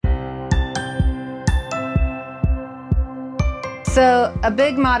So a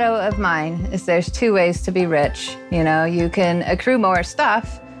big motto of mine is there's two ways to be rich. You know, you can accrue more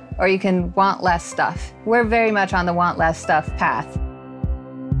stuff or you can want less stuff. We're very much on the want less stuff path.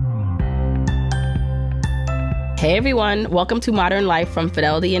 Hey everyone, welcome to Modern Life from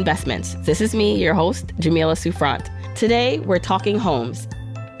Fidelity Investments. This is me, your host, Jamila Souffrant. Today, we're talking homes.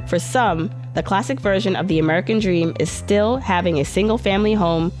 For some, the classic version of the American dream is still having a single-family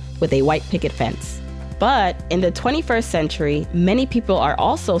home with a white picket fence. But in the 21st century, many people are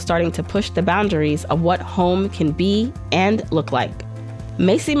also starting to push the boundaries of what home can be and look like.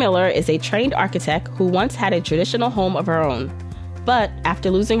 Macy Miller is a trained architect who once had a traditional home of her own. But after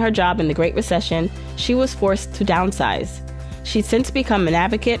losing her job in the Great Recession, she was forced to downsize. She's since become an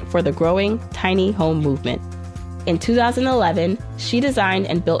advocate for the growing tiny home movement. In 2011, she designed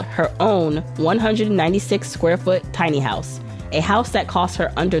and built her own 196 square foot tiny house, a house that cost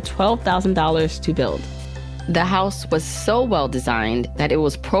her under $12,000 to build. The house was so well designed that it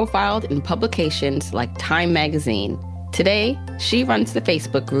was profiled in publications like Time magazine. Today, she runs the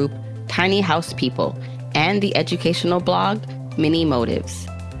Facebook group Tiny House People and the educational blog Mini Motives.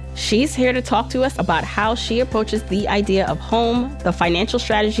 She's here to talk to us about how she approaches the idea of home, the financial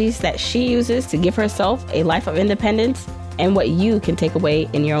strategies that she uses to give herself a life of independence, and what you can take away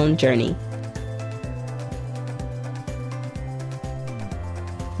in your own journey.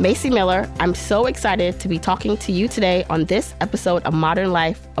 Macy Miller, I'm so excited to be talking to you today on this episode of Modern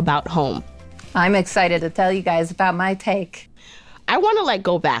Life about home. I'm excited to tell you guys about my take. I want to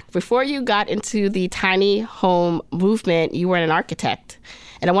go back. Before you got into the tiny home movement, you were an architect.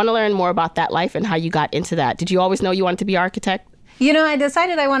 And I want to learn more about that life and how you got into that. Did you always know you wanted to be an architect? You know, I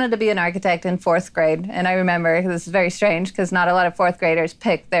decided I wanted to be an architect in fourth grade. And I remember, this is very strange because not a lot of fourth graders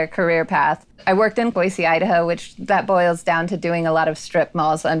pick their career path. I worked in Boise, Idaho, which that boils down to doing a lot of strip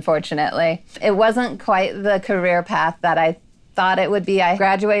malls, unfortunately. It wasn't quite the career path that I thought it would be. I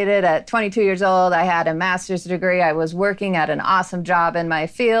graduated at 22 years old. I had a master's degree. I was working at an awesome job in my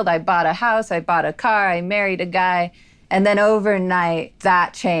field. I bought a house. I bought a car. I married a guy. And then overnight,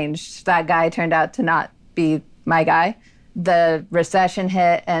 that changed. That guy turned out to not be my guy. The recession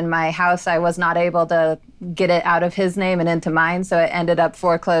hit, and my house, I was not able to get it out of his name and into mine, so it ended up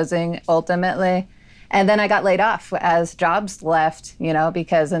foreclosing ultimately. And then I got laid off as jobs left,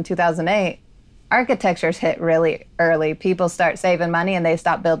 because in 2008, architecture's hit really early. People start saving money and they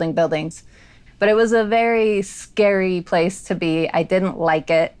stop building buildings. But it was a very scary place to be. I didn't like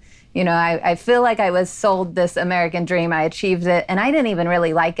it. I feel like I was sold this American dream. I achieved it, and I didn't even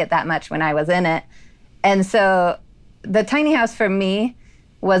really like it that much when I was in it. And so the tiny house for me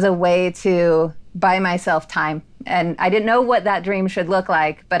was a way to buy myself time. And I didn't know what that dream should look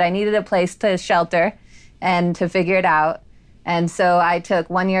like, but I needed a place to shelter and to figure it out. And so I took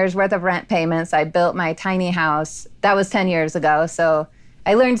 1 year's worth of rent payments. I built my tiny house. That was 10 years ago. So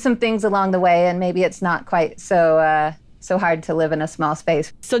I learned some things along the way, and maybe it's not quite so hard to live in a small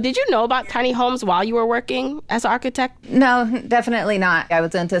space. So did you know about tiny homes while you were working as an architect? No, definitely not. I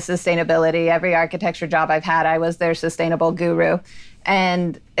was into sustainability. Every architecture job I've had, I was their sustainable guru.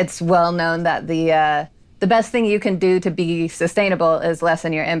 And it's well known that the best thing you can do to be sustainable is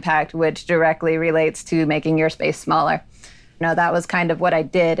lessen your impact, which directly relates to making your space smaller. That was kind of what I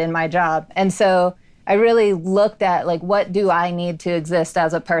did in my job. And so I really looked at, what do I need to exist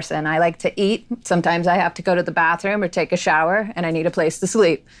as a person? I like to eat. Sometimes I have to go to the bathroom or take a shower, and I need a place to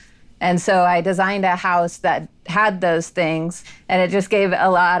sleep. And so I designed a house that had those things, and it just gave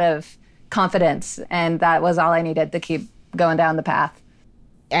a lot of confidence. And that was all I needed to keep going down the path.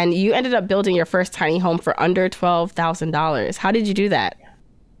 And you ended up building your first tiny home for under $12,000. How did you do that?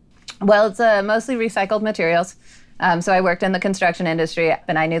 Well, it's mostly recycled materials. So I worked in the construction industry,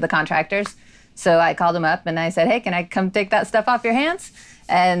 and I knew the contractors. So I called them up and I said, hey, can I come take that stuff off your hands?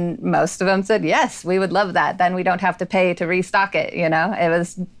 And most of them said, yes, we would love that. Then we don't have to pay to restock it. It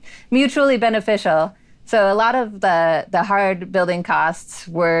was mutually beneficial. So a lot of the hard building costs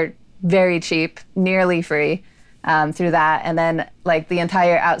were very cheap, nearly free through that. And then the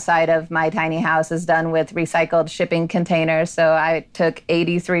entire outside of my tiny house is done with recycled shipping containers. So I took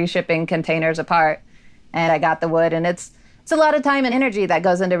 83 shipping containers apart and I got the wood, and it's a lot of time and energy that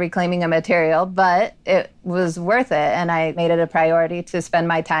goes into reclaiming a material, but it was worth it. And I made it a priority to spend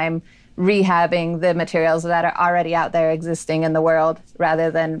my time rehabbing the materials that are already out there existing in the world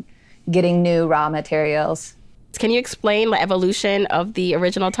rather than getting new raw materials. Can you explain the evolution of the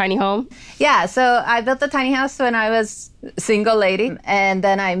original tiny home? Yeah, so I built the tiny house when I was a single lady, and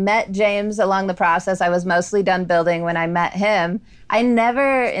then I met James along the process. I was mostly done building when I met him. I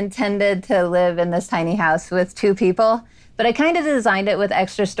never intended to live in this tiny house with two people, but I kind of designed it with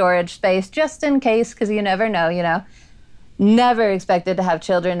extra storage space just in case, because you never know. never expected to have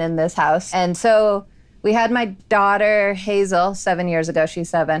children in this house. And so we had my daughter, Hazel, 7 years ago. She's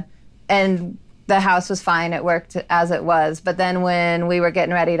 7. And the house was fine. It worked as it was. But then when we were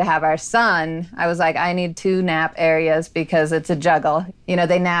getting ready to have our son, I was like, I need 2 nap areas because it's a juggle. You know,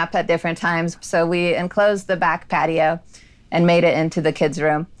 they nap at different times. So we enclosed the back patio and made it into the kids'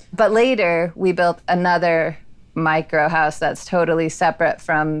 room. But later, we built another micro house that's totally separate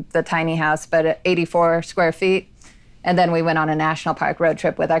from the tiny house, but at 84 square feet. And then we went on a national park road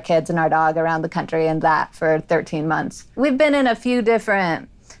trip with our kids and our dog around the country, and that for 13 months. We've been in a few different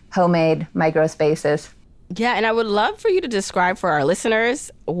homemade micro spaces. Yeah, and I would love for you to describe for our listeners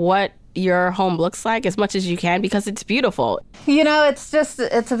what your home looks like as much as you can, because it's beautiful. You know, it's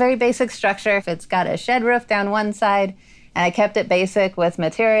a very basic structure. It's got a shed roof down one side, and I kept it basic with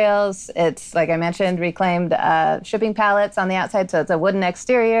materials. It's, like I mentioned, reclaimed shipping pallets on the outside, so it's a wooden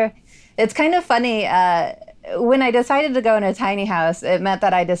exterior. It's kind of funny. When I decided to go in a tiny house, it meant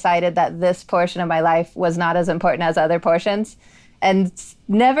that I decided that this portion of my life was not as important as other portions. And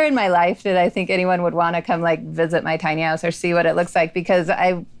never in my life did I think anyone would want to come visit my tiny house or see what it looks like, because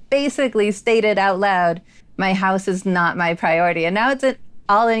I basically stated out loud, my house is not my priority. And now it's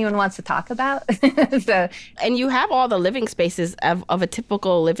all anyone wants to talk about. So, and you have all the living spaces of a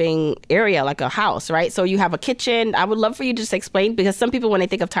typical living area, like a house, right? So you have a kitchen. I would love for you to just explain, because some people, when they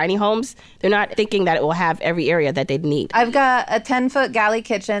think of tiny homes, they're not thinking that it will have every area that they'd need. I've got a 10-foot galley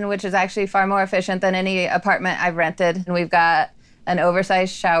kitchen, which is actually far more efficient than any apartment I've rented. And we've got an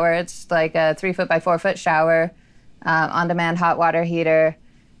oversized shower. It's like a 3-foot by 4-foot shower, on-demand hot water heater.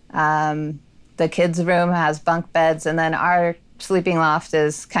 The kids' room has bunk beds, and then our sleeping loft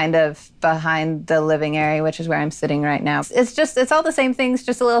is kind of behind the living area, which is where I'm sitting right now. It's all the same things,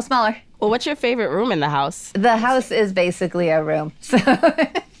 just a little smaller. Well, what's your favorite room in the house? The house is basically a room. So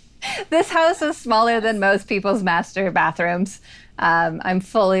this house is smaller than most people's master bathrooms. I'm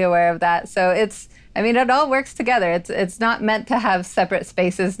fully aware of that. So it all works together. It's not meant to have separate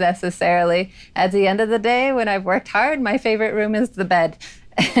spaces necessarily. At the end of the day, when I've worked hard, my favorite room is the bed.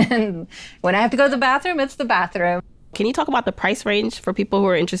 And when I have to go to the bathroom, it's the bathroom. Can you talk about the price range for people who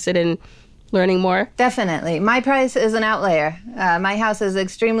are interested in learning more? Definitely. My price is an outlier. My house is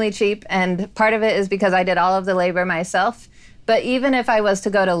extremely cheap, and part of it is because I did all of the labor myself. But even if I was to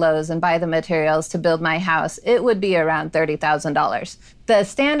go to Lowe's and buy the materials to build my house, it would be around $30,000. The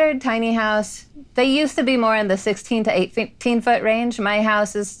standard tiny house, they used to be more in the 16 to 18 foot range. My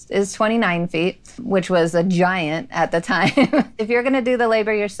house is 29 feet, which was a giant at the time. If you're going to do the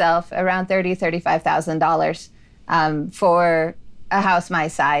labor yourself, around $35,000 for a house my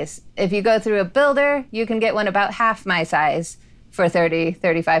size. If you go through a builder, you can get one about half my size for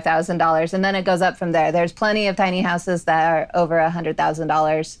 $35,000, and then it goes up from there. There's plenty of tiny houses that are over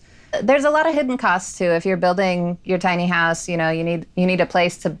 $100,000. There's a lot of hidden costs too. If you're building your tiny house, you need a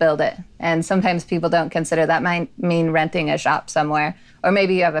place to build it, and sometimes people don't consider that. Might mean renting a shop somewhere, or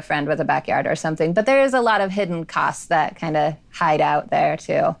maybe you have a friend with a backyard or something. But there is a lot of hidden costs that kind of hide out there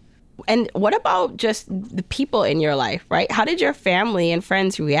too. And what about just the people in your life, right? How did your family and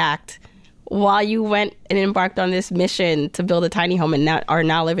friends react while you went and embarked on this mission to build a tiny home and are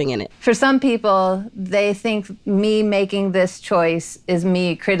now living in it? For some people, they think me making this choice is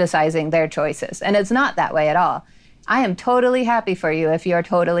me criticizing their choices. And it's not that way at all. I am totally happy for you if you're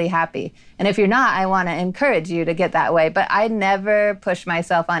totally happy. And if you're not, I want to encourage you to get that way. But I never push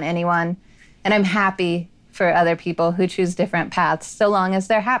myself on anyone. And I'm happy for other people who choose different paths, so long as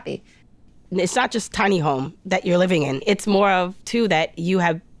they're happy. It's not just tiny home that you're living in. It's more of, too, that you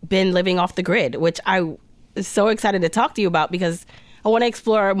have been living off the grid, which I was so excited to talk to you about, because I want to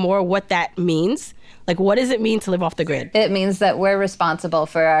explore more what that means. Like, what does it mean to live off the grid? It means that we're responsible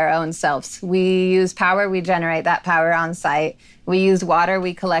for our own selves. We use power, we generate that power on site. We use water,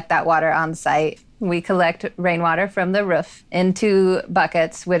 we collect that water on site. We collect rainwater from the roof into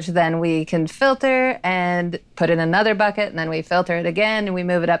buckets, which then we can filter and put in another bucket, and then we filter it again, and we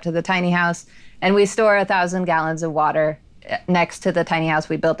move it up to the tiny house, and we store 1,000 gallons of water next to the tiny house.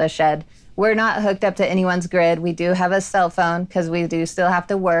 We built a shed. We're not hooked up to anyone's grid. We do have a cell phone because we do still have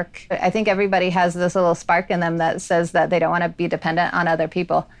to work. I think everybody has this little spark in them that says that they don't want to be dependent on other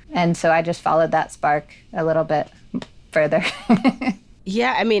people. And so I just followed that spark a little bit further.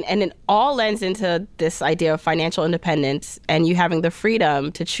 Yeah, I mean, and it all lends into this idea of financial independence and you having the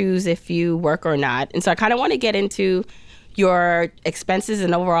freedom to choose if you work or not. And so I kind of want to get into your expenses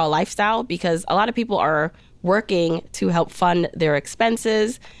and overall lifestyle, because a lot of people are working to help fund their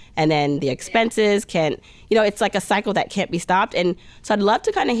expenses, and then the expenses can, it's like a cycle that can't be stopped. And so I'd love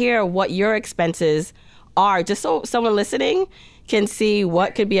to kind of hear what your expenses are, just so someone listening can see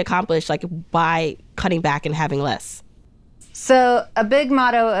what could be accomplished, like by cutting back and having less. So a big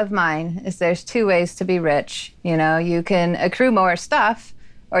motto of mine is there's two ways to be rich. You can accrue more stuff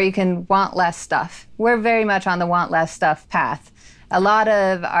or you can want less stuff. We're very much on the want less stuff path. A lot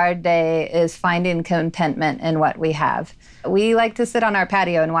of our day is finding contentment in what we have. We like to sit on our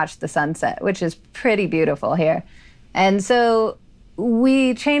patio and watch the sunset, which is pretty beautiful here. And so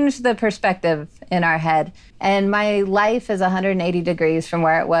we changed the perspective in our head. And my life is 180 degrees from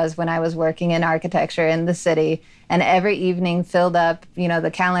where it was when I was working in architecture in the city. And every evening filled up,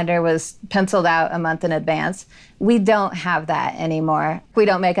 the calendar was penciled out a month in advance. We don't have that anymore. We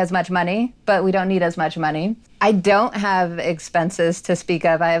don't make as much money, but we don't need as much money. I don't have expenses to speak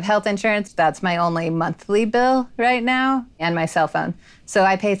of. I have health insurance. That's my only monthly bill right now, and my cell phone. So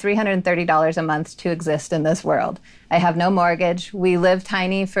I pay $330 a month to exist in this world. I have no mortgage. We lived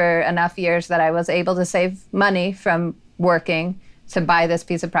tiny for enough years that I was able to save money from working to buy this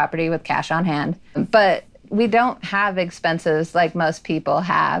piece of property with cash on hand. But we don't have expenses like most people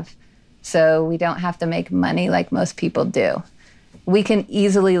have, so we don't have to make money like most people do. We can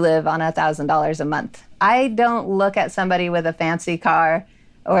easily live on $1,000 a month. I don't look at somebody with a fancy car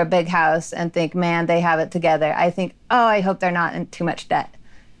or a big house and think, man, they have it together. I think, oh, I hope they're not in too much debt,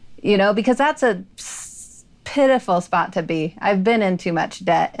 because that's a pitiful spot to be. I've been in too much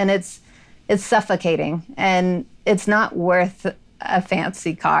debt, and it's suffocating, and it's not worth a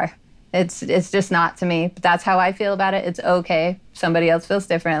fancy car. It's just not to me. But that's how I feel about it. It's okay. Somebody else feels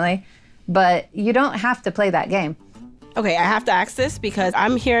differently. But you don't have to play that game. Okay, I have to ask this because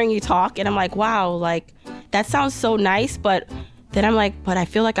I'm hearing you talk and I'm like, wow, that sounds so nice, but then I'm like, but I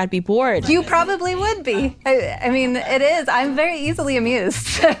feel like I'd be bored. You probably would be. I mean, it is. I'm very easily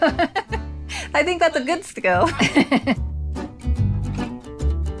amused. I think that's a good skill.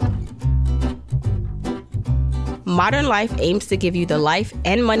 Modern Life aims to give you the life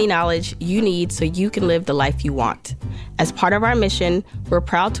and money knowledge you need so you can live the life you want. As part of our mission, we're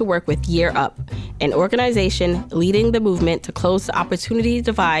proud to work with Year Up, an organization leading the movement to close the opportunity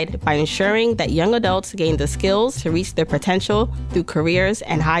divide by ensuring that young adults gain the skills to reach their potential through careers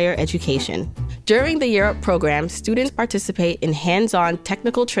and higher education. During the Year Up program, students participate in hands-on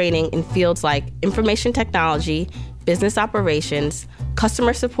technical training in fields like information technology, business operations,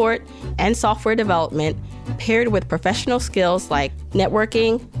 customer support, and software development, paired with professional skills like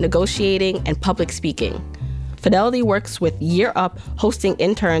networking, negotiating, and public speaking. Fidelity works with Year Up, hosting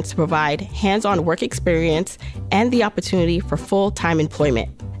interns to provide hands-on work experience and the opportunity for full-time employment.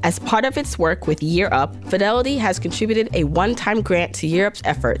 As part of its work with Year Up, Fidelity has contributed a one-time grant to Year Up's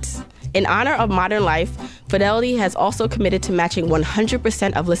efforts. In honor of Modern Life, Fidelity has also committed to matching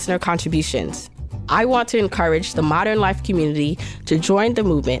 100% of listener contributions. I want to encourage the Modern Life community to join the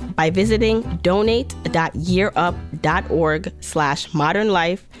movement by visiting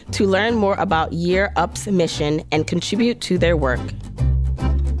donate.yearup.org/modernlife to learn more about Year Up's mission and contribute to their work.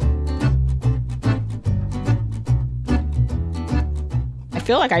 I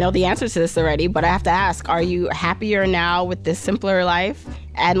feel like I know the answer to this already, but I have to ask, are you happier now with this simpler life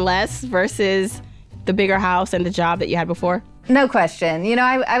and less versus the bigger house and the job that you had before? No question.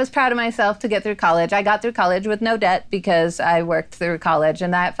 I was proud of myself to get through college. I got through college with no debt because I worked through college,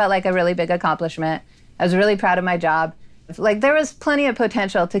 and that felt like a really big accomplishment. I was really proud of my job. There was plenty of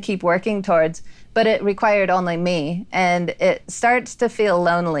potential to keep working towards, but it required only me, and it starts to feel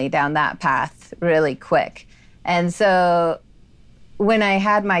lonely down that path really quick. And so when I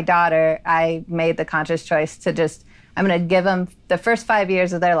had my daughter, I made the conscious choice to I'm going to give them the first 5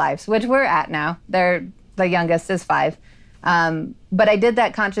 years of their lives, which we're at now. The youngest is 5. But I did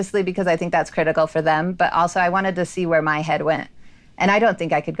that consciously because I think that's critical for them. But also I wanted to see where my head went. And I don't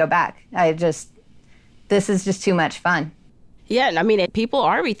think I could go back. This is just too much fun. Yeah, I mean, people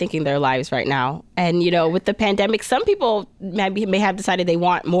are rethinking their lives right now. And, with the pandemic, some people may have decided they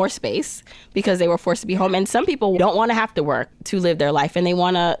want more space because they were forced to be home. And some people don't want to have to work to live their life and they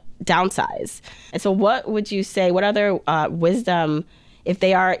want to downsize. And so what would you say, what other wisdom, if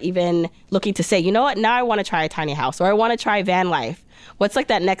they are even looking to say, you know what, now I want to try a tiny house or I want to try van life? What's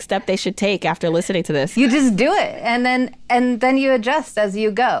that next step they should take after listening to this? You just do it, and then you adjust as you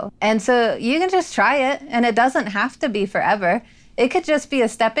go. And so you can just try it, and it doesn't have to be forever. It could just be a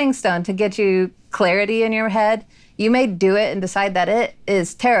stepping stone to get you clarity in your head. You may do it and decide that it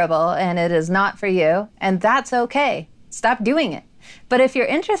is terrible and it is not for you, and that's okay. Stop doing it. But if you're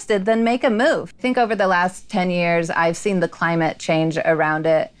interested, then make a move. I think over the last 10 years, I've seen the climate change around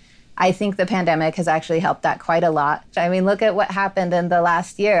it. I think the pandemic has actually helped that quite a lot. I mean, look at what happened in the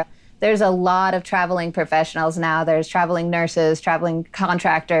last year. There's a lot of traveling professionals now. There's traveling nurses, traveling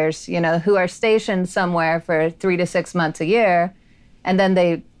contractors, who are stationed somewhere for 3 to 6 months a year, and then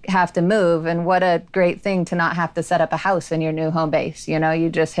they have to move. And what a great thing to not have to set up a house in your new home base. You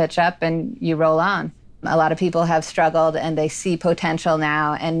just hitch up and you roll on. A lot of people have struggled and they see potential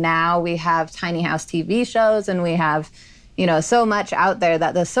now. And now we have tiny house TV shows and we have, so much out there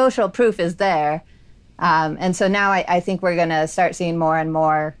that the social proof is there. And so now I think we're going to start seeing more and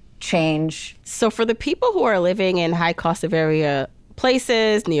more change. So for the people who are living in high cost of area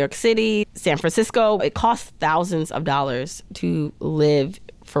places, New York City, San Francisco, it costs thousands of dollars to live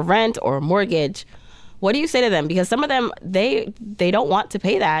for rent or mortgage. What do you say to them? Because some of them, they don't want to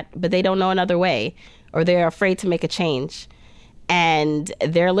pay that, but they don't know another way, or they're afraid to make a change. And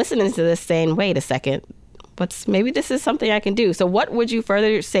they're listening to this saying, wait a second, maybe this is something I can do. So what would you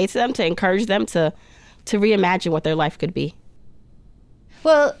further say to them to encourage them to reimagine what their life could be?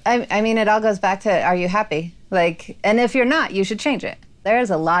 Well, I mean, it all goes back to, are you happy? And if you're not, you should change it. There's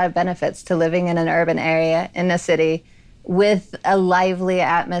a lot of benefits to living in an urban area, in a city, with a lively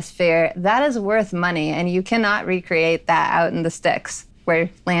atmosphere. That is worth money, and you cannot recreate that out in the sticks, where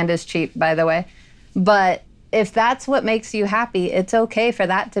land is cheap, by the way. But if that's what makes you happy, it's okay for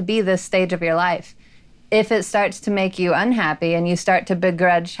that to be this stage of your life. If it starts to make you unhappy and you start to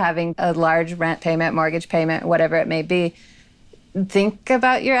begrudge having a large rent payment, mortgage payment, whatever it may be, think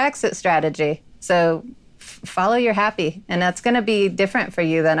about your exit strategy. So follow your happy, and that's going to be different for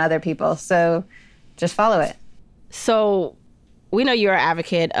you than other people. So just follow it. So we know you're an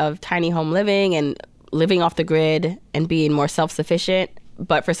advocate of tiny home living and living off the grid and being more self-sufficient.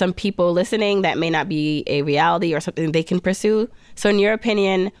 But for some people listening, that may not be a reality or something they can pursue. So in your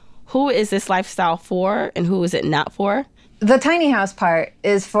opinion, who is this lifestyle for and who is it not for? The tiny house part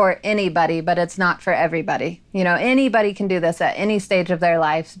is for anybody, but it's not for everybody. Anybody can do this at any stage of their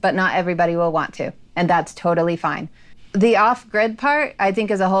lives, but not everybody will want to. And that's totally fine. The off-grid part, I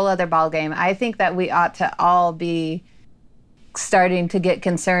think, is a whole other ballgame. I think that we ought to all be starting to get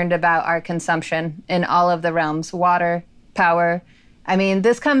concerned about our consumption in all of the realms: water, power. I mean,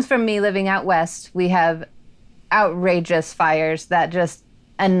 this comes from me living out west. We have outrageous fires that just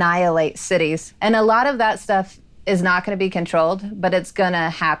annihilate cities. And a lot of that stuff is not going to be controlled, but it's going to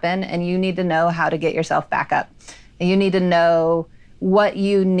happen. And you need to know how to get yourself back up. And you need to know what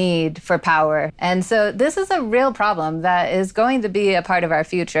you need for power. And so this is a real problem that is going to be a part of our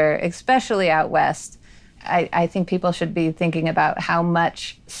future, especially out west. I think people should be thinking about how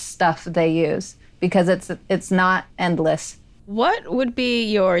much stuff they use, because it's not endless. What would be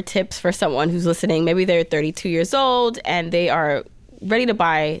your tips for someone who's listening? Maybe they're 32 years old and they are ready to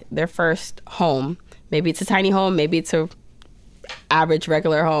buy their first home. Maybe it's a tiny home, maybe it's a average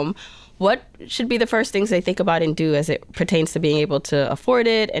regular home. What should be the first things they think about and do as it pertains to being able to afford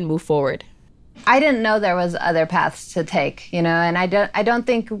it and move forward? I didn't know there was other paths to take, and I don't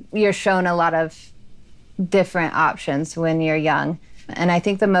think you're shown a lot of different options when you're young. And I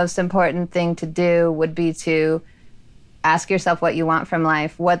think the most important thing to do would be to ask yourself what you want from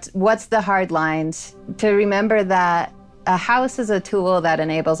life. What's the hard lines? To remember that a house is a tool that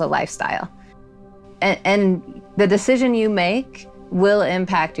enables a lifestyle. And the decision you make will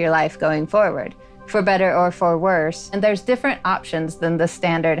impact your life going forward, for better or for worse. And there's different options than the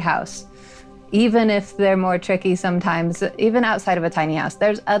standard house. Even if they're more tricky sometimes, even outside of a tiny house,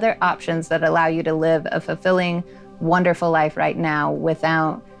 there's other options that allow you to live a fulfilling, wonderful life right now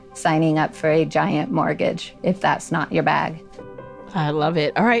without signing up for a giant mortgage, if that's not your bag. I love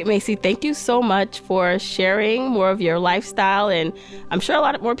it. All right, Macy, thank you so much for sharing more of your lifestyle. And I'm sure a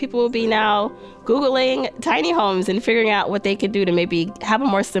lot more people will be now Googling tiny homes and figuring out what they could do to maybe have a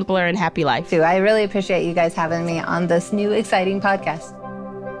more simpler and happy life. I really appreciate you guys having me on this new exciting podcast.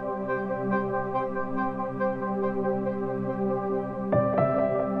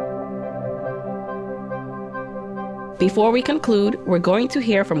 Before we conclude, we're going to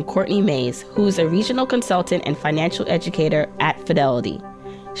hear from Courtney Mays, who's a regional consultant and financial educator at Fidelity.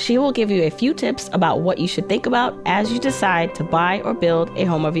 She will give you a few tips about what you should think about as you decide to buy or build a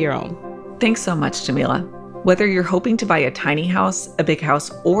home of your own. Thanks so much, Jamila. Whether you're hoping to buy a tiny house, a big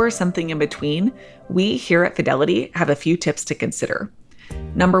house, or something in between, we here at Fidelity have a few tips to consider.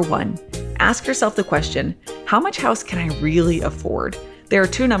 Number 1, ask yourself the question, how much house can I really afford? There are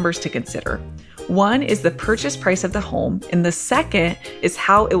 2 numbers to consider. One is the purchase price of the home, and the second is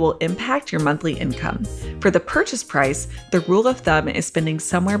how it will impact your monthly income. For the purchase price, the rule of thumb is spending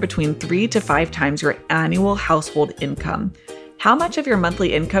somewhere between 3 to 5 times your annual household income. How much of your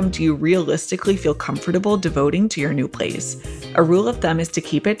monthly income do you realistically feel comfortable devoting to your new place? A rule of thumb is to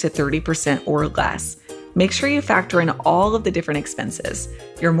keep it to 30% or less. Make sure you factor in all of the different expenses: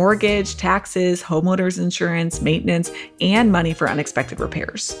 your mortgage, taxes, homeowners insurance, maintenance, and money for unexpected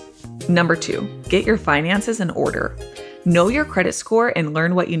repairs. Number 2, get your finances in order. Know your credit score and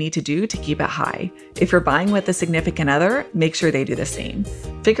learn what you need to do to keep it high. If you're buying with a significant other, make sure they do the same.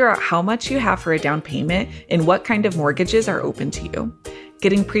 Figure out how much you have for a down payment and what kind of mortgages are open to you.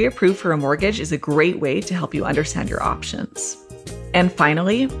 Getting pre-approved for a mortgage is a great way to help you understand your options. And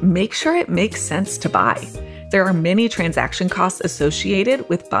finally, make sure it makes sense to buy. There are many transaction costs associated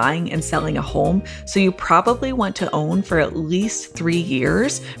with buying and selling a home, so you probably want to own for at least 3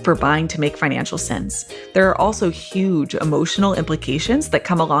 years for buying to make financial sense. There are also huge emotional implications that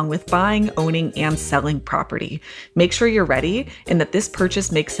come along with buying, owning, and selling property. Make sure you're ready and that this purchase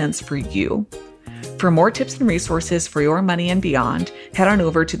makes sense for you. For more tips and resources for your money and beyond, head on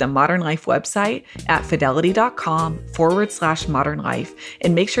over to the Modern Life website at fidelity.com/Modern Life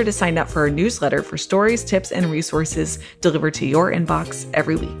and make sure to sign up for our newsletter for stories, tips, and resources delivered to your inbox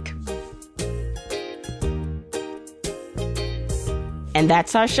every week. And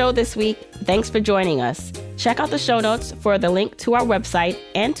that's our show this week. Thanks for joining us. Check out the show notes for the link to our website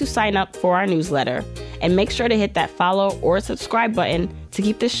and to sign up for our newsletter. And make sure to hit that follow or subscribe button to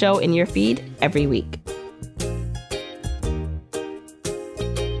keep the show in your feed every week.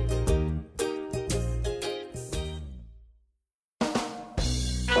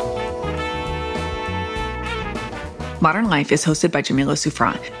 Modern Life is hosted by Jamila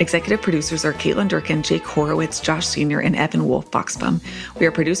Souffrant. Executive producers are Caitlin Durkin, Jake Horowitz, Josh Sr., and Evan Wolf Foxbum. We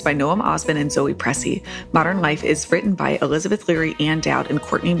are produced by Noam Osmond and Zoe Pressey. Modern Life is written by Elizabeth Leary, Ann Dowd, and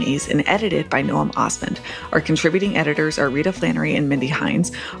Courtney Mays, and edited by Noam Osmond. Our contributing editors are Rita Flannery and Mindy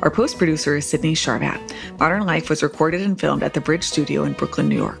Hines. Our post-producer is Sydney Sharvat. Modern Life was recorded and filmed at the Bridge Studio in Brooklyn,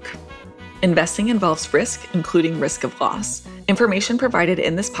 New York. Investing involves risk, including risk of loss. Information provided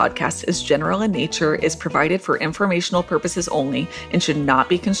in this podcast is general in nature, is provided for informational purposes only, and should not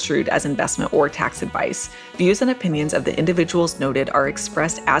be construed as investment or tax advice. Views and opinions of the individuals noted are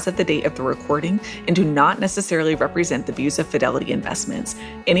expressed as of the date of the recording and do not necessarily represent the views of Fidelity Investments.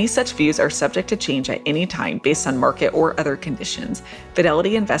 Any such views are subject to change at any time based on market or other conditions.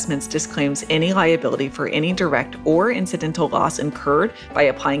 Fidelity Investments disclaims any liability for any direct or incidental loss incurred by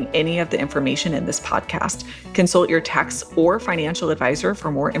applying any of the information in this podcast. Consult your tax or financial advisor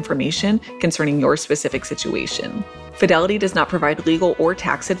for more information concerning your specific situation. Fidelity does not provide legal or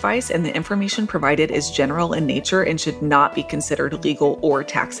tax advice, and the information provided is general in nature and should not be considered legal or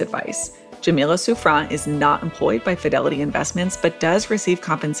tax advice. Jamila Souffrant is not employed by Fidelity Investments, but does receive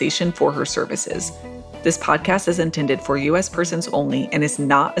compensation for her services. This podcast is intended for U.S. persons only and is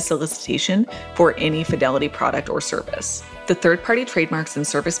not a solicitation for any Fidelity product or service. The third-party trademarks and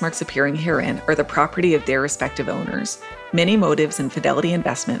service marks appearing herein are the property of their respective owners. Many Motives and Fidelity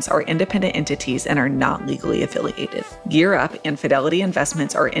Investments are independent entities and are not legally affiliated. Gear Up and Fidelity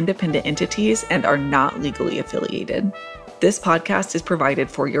Investments are independent entities and are not legally affiliated. This podcast is provided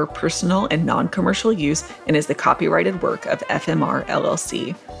for your personal and non-commercial use and is the copyrighted work of FMR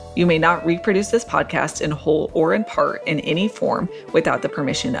LLC. You may not reproduce this podcast in whole or in part in any form without the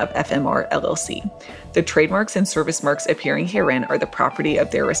permission of FMR LLC. The trademarks and service marks appearing herein are the property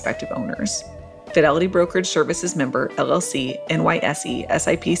of their respective owners. Fidelity Brokerage Services Member, LLC, NYSE,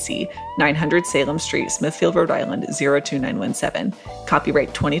 SIPC, 900 Salem Street, Smithfield, Rhode Island, 02917.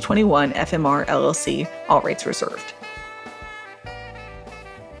 Copyright 2021 FMR LLC, all rights reserved.